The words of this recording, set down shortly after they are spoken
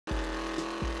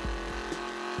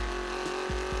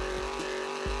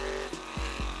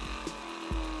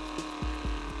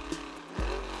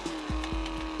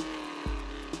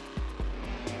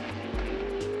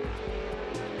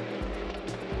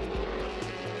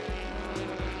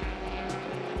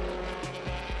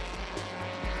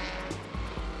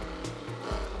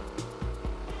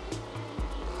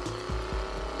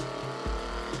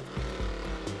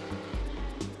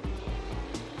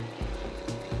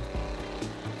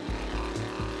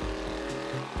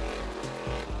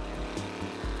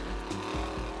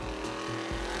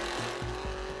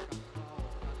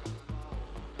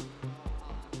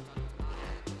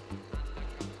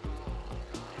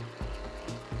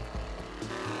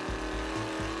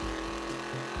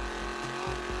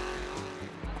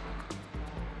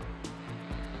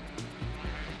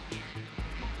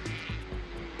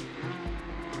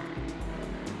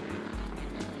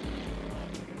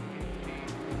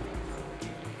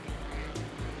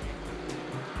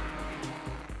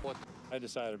I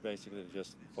decided basically to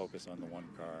just focus on the one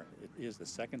car. It is the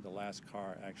second to last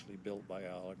car actually built by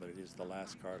Allard, but it is the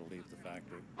last car to leave the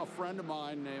factory. A friend of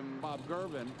mine named Bob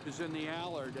Girvin is in the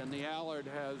Allard, and the Allard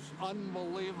has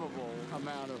unbelievable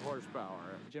amount of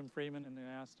horsepower. Jim Freeman in the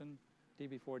Aston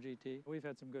DB4 GT. We've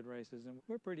had some good races, and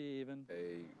we're pretty even.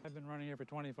 I've been running here for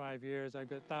 25 years. I've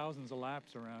got thousands of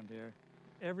laps around here.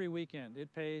 Every weekend,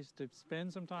 it pays to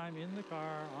spend some time in the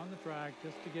car, on the track,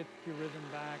 just to get your rhythm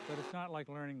back. But it's not like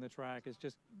learning the track. It's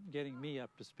just getting me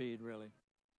up to speed, really.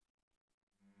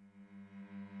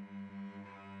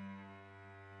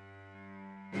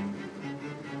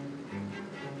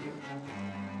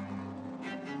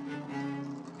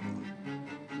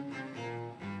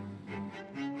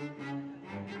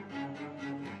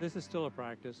 This is still a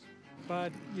practice,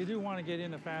 but you do want to get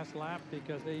in a fast lap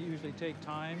because they usually take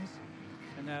times,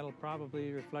 and that'll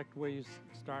probably reflect where you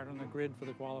start on the grid for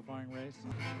the qualifying race.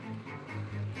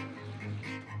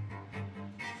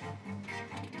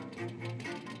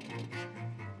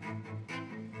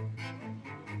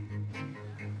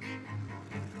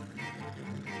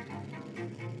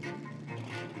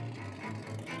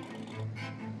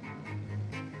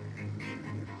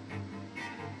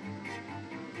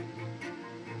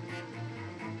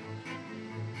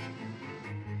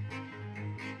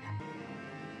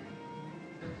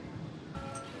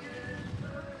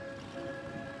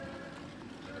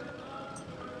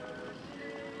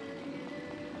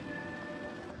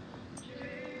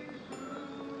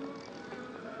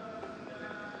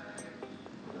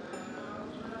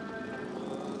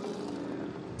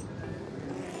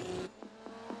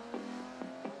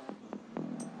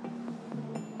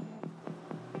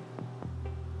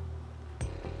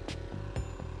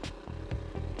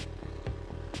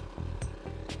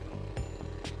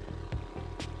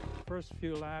 First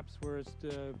few laps was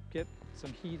to get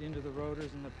some heat into the rotors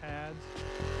and the pads.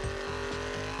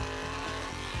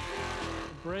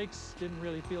 The brakes didn't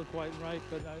really feel quite right,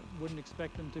 but I wouldn't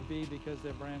expect them to be because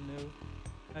they're brand new.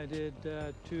 I did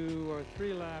 2 or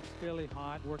 3 laps fairly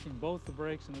hot, working both the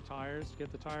brakes and the tires to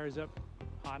get the tires up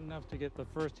hot enough to get the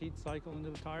first heat cycle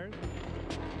into the tires.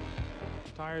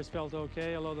 The tires felt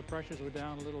okay, although the pressures were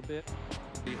down a little bit.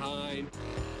 Behind.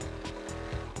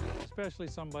 Especially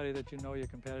somebody that you know you're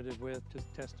competitive with,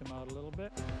 just test them out a little bit.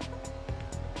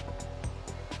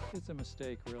 It's a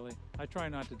mistake, really. I try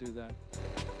not to do that.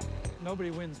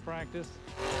 Nobody wins practice.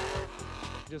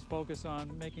 Just focus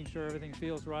on making sure everything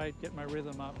feels right, get my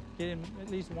rhythm up, get in at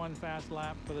least one fast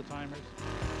lap for the timers.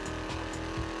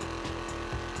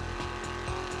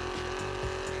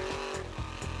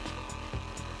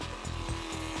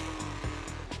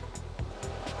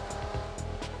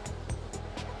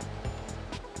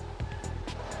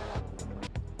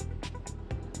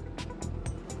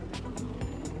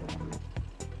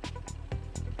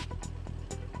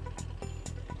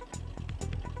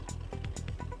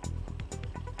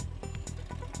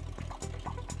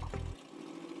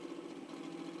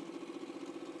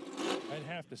 I'd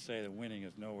have to say that winning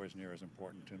is nowhere near as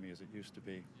important to me as it used to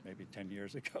be. Maybe 10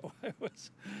 years ago, it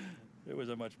was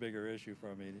a much bigger issue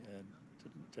for me. And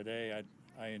today,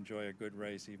 I enjoy a good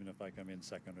race, even if I come in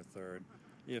second or third.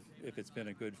 If it's been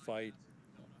a good fight,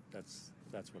 that's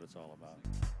what it's all about.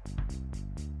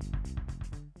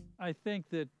 I think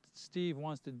that Steve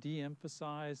wants to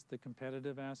de-emphasize the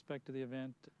competitive aspect of the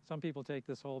event. Some people take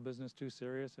this whole business too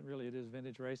serious, and really it is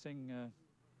vintage racing.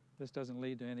 This doesn't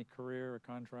lead to any career or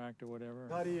contract or whatever.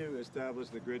 How do you establish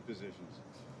the grid positions?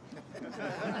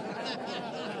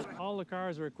 All the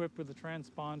cars are equipped with a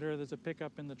transponder. There's a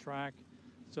pickup in the track,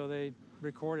 so they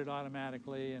record it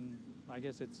automatically, and I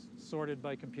guess it's sorted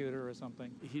by computer or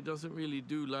something. He doesn't really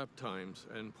do lap times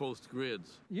and post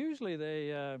grids. Usually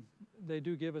they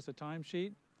do give us a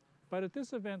timesheet, but at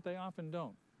this event they often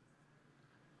don't.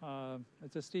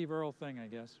 It's a Steve Earle thing, I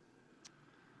guess.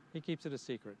 He keeps it a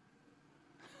secret.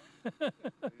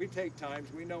 We take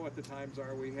times. We know what the times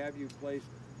are. We have you placed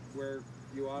where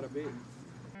you ought to be.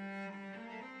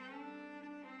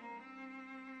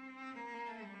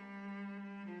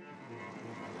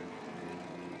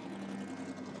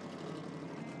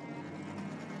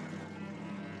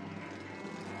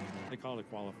 They call it a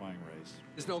qualifying race.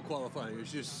 There's no qualifying.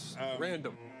 It's just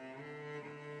random.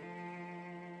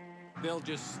 They'll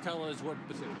just tell us what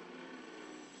position.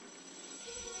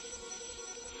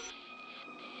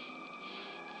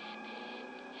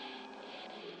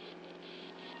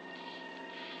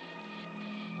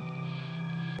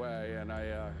 And I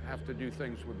have to do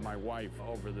things with my wife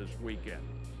over this weekend.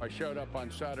 I showed up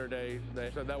on Saturday. They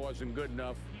said that wasn't good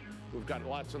enough. We've got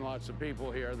lots and lots of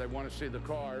people here. They want to see the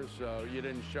cars, so you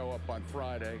didn't show up on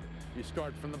Friday. You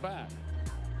start from the back.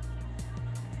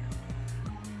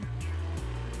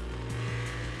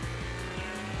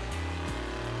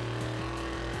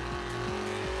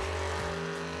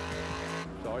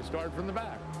 I started from the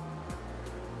back.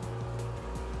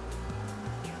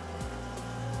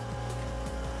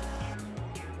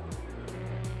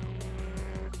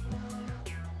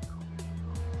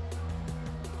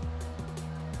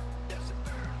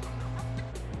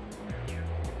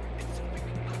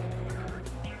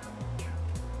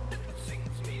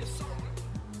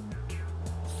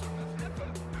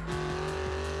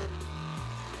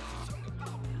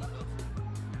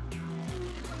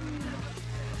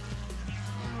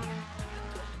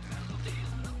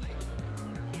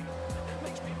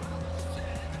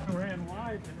 Ran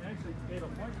wide and actually gave a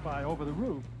point by over the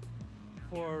roof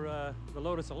for the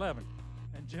Lotus 11.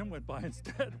 And Jim went by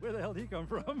instead. Where the hell did he come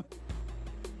from?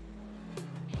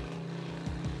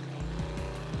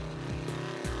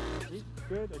 He's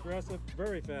good, aggressive,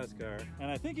 very fast car.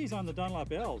 And I think he's on the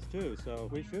Dunlop L's too, so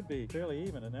we should be fairly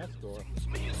even in that score.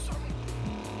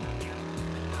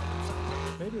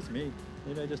 Maybe it's me.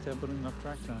 Maybe I just haven't put enough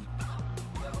tracks on.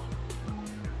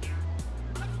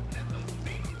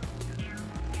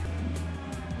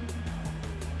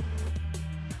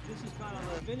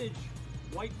 Vintage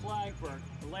white flag for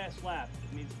the last lap.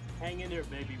 It means hang in there,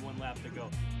 baby, one lap to go.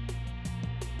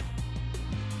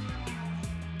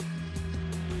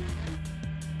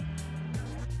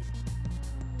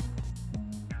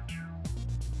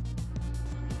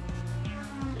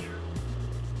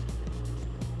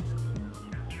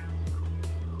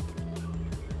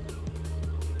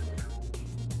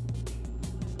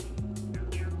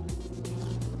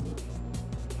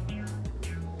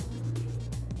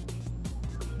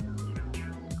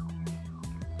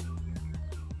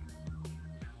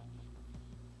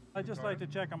 I just like to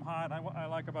check them hot. I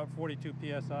like about 42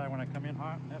 PSI when I come in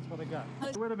hot, and that's what I got.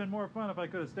 It would have been more fun if I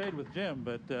could have stayed with Jim,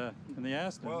 but in the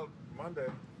Aston. Well, Monday.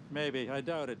 Maybe, I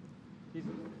doubt it.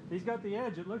 He's got the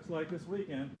edge, it looks like, this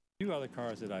weekend. Few other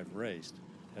cars that I've raced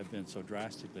have been so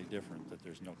drastically different that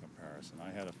there's no comparison.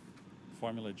 I had a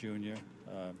Formula Junior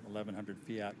 1100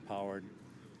 Fiat powered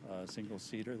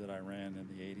single-seater that I ran in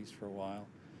the 80s for a while,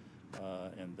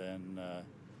 and then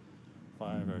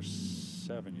 5 or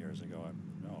 7 years ago,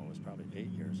 no, it was probably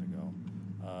 8 years ago,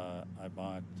 I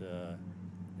bought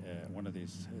one of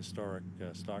these historic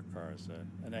stock cars,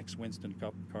 an ex-Winston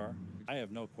Cup car. I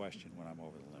have no question when I'm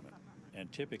over the limit.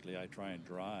 And typically I try and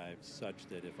drive such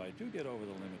that if I do get over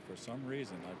the limit for some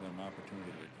reason, I've got an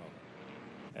opportunity to recover.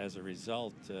 As a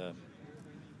result,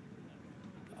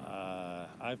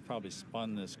 I've probably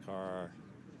spun this car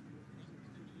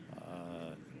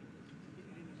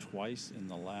twice in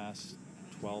the last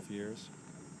 12 years.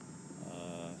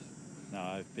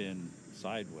 Now I've been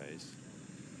sideways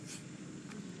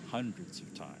hundreds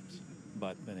of times,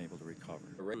 but been able to recover.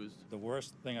 The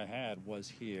worst thing I had was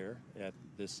here at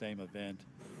this same event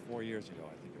 4 years ago,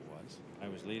 I think it was. I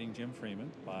was leading Jim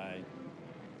Freeman by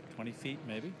 20 feet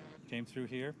maybe. Came through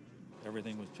here,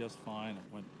 everything was just fine.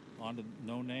 Went on to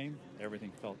no name,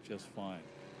 everything felt just fine.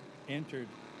 Entered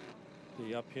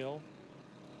the uphill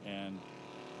and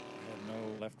had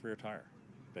no left rear tire,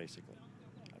 basically.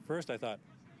 At first I thought,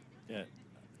 yeah,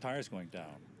 tire's going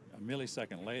down. A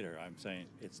millisecond later, I'm saying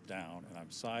it's down, and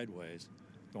I'm sideways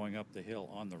going up the hill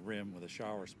on the rim with a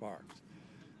shower of sparks.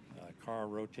 Car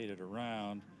rotated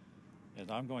around, and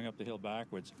I'm going up the hill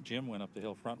backwards. Jim went up the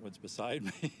hill frontwards beside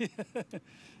me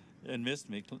and missed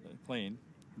me clean,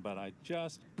 but I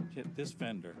just hit this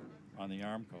fender on the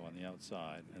Armco on the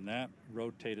outside, and that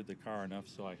rotated the car enough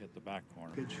so I hit the back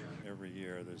corner. Every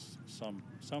year there's some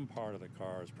part of the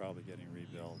car is probably getting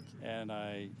rebuilt, and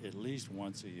I at least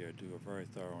once a year do a very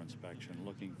thorough inspection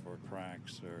looking for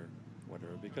cracks or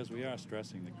whatever, because we are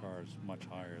stressing the cars much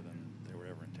higher than they were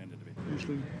ever intended to be.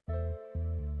 Usually.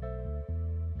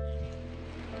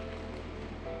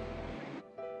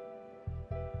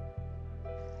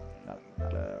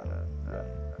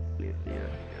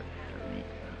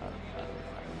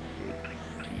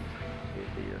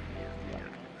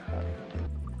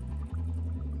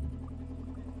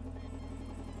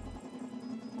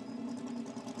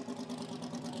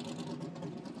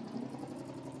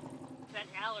 That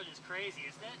Allard is crazy,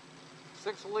 isn't it?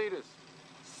 6 liters.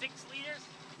 6 liters?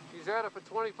 He's had it for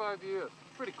 25 years.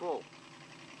 Pretty cool.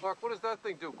 Mark, what does that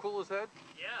thing do? Cool his head?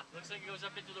 Yeah, looks like it goes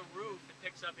up into the roof and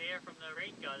picks up air from the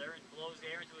rain gutter and blows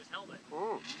air into his helmet.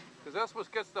 Because that's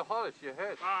what gets the hottest, your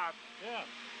head. Bob, Yeah.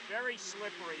 very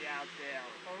slippery out there.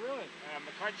 Oh, really?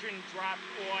 McCutcheon dropped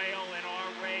oil in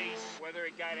our race. Whether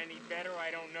it got any better, I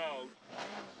don't know.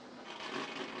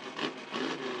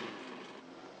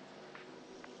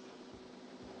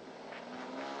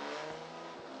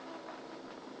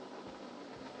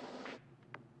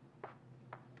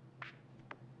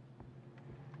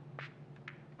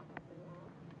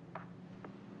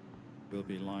 We'll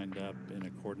be lined up in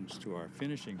accordance to our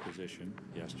finishing position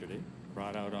yesterday,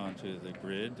 brought out onto the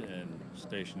grid and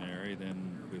stationary.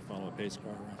 Then we follow a pace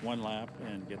car around 1 lap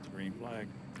and get the green flag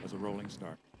as a rolling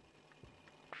start.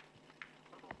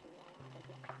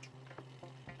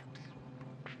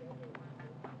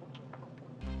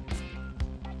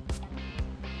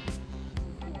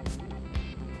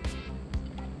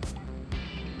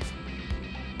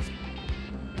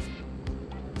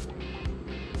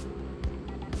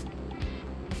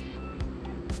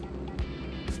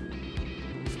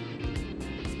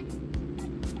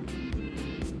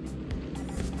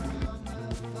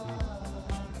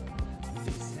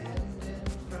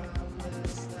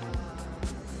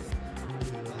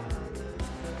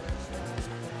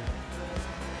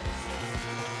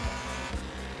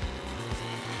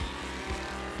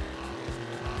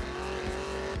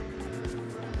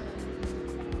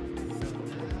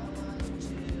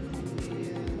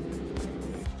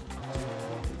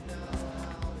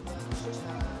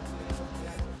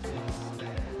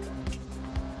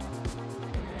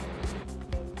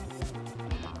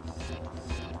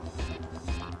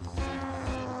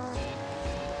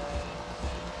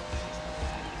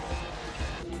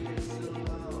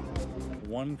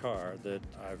 One car that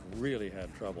I've really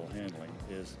had trouble handling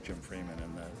is Jim Freeman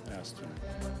in the Aston.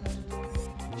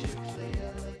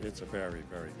 It's a very,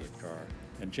 very good car,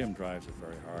 and Jim drives it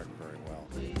very hard and very well.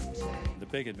 The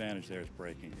big advantage there is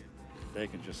braking. They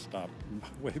can just stop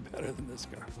way better than this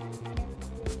car.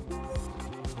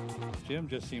 Jim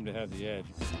just seemed to have the edge.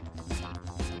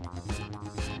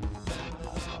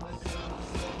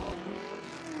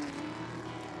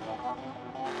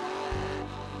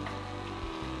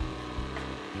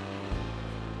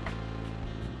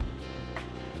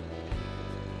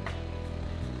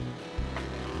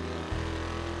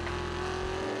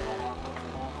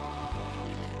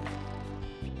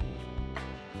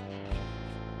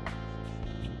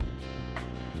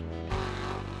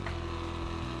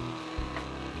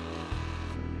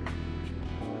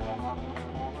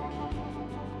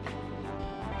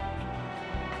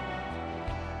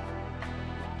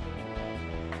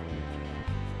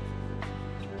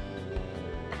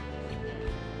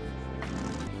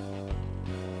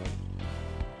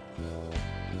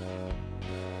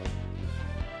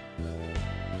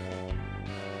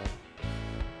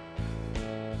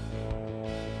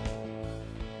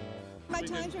 My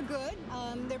times are good.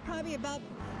 They're probably about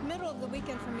middle of the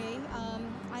weekend for me.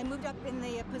 I moved up in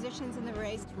the positions in the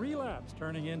race. 3 laps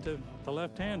turning into the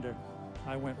left-hander.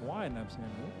 I went wide and I'm saying,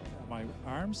 "Whoa, my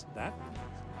arms that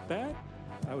bad?"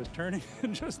 I was turning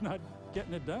and just not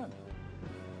getting it done.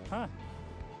 Huh.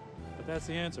 But that's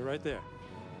the answer right there.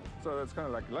 So that's kind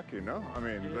of like lucky, no? I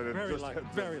mean, Yeah, but it very just lucky,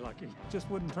 very lucky. Just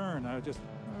wouldn't turn. I was just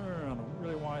on a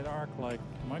really wide arc, like,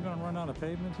 am I going to run on a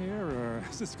pavement here, or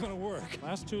is this going to work?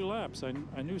 Last 2 laps,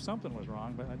 I knew something was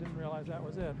wrong, but I didn't realize that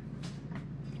was it.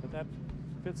 But that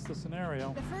fits the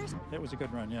scenario. The first... It was a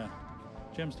good run, yeah.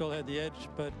 Jim still had the edge,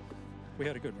 but we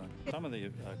had a good run. Some of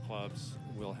the clubs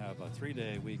will have a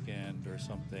 3-day weekend or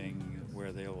something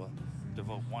where they'll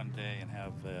devote 1 day and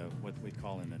have what we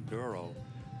call an enduro,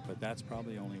 but that's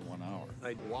probably only 1 hour.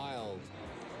 Wild.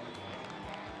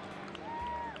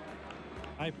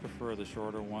 I prefer the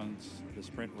shorter ones, the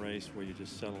sprint race where you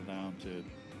just settle down to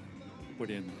put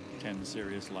in 10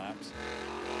 serious laps.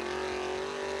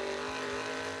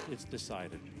 It's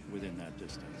decided within that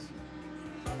distance.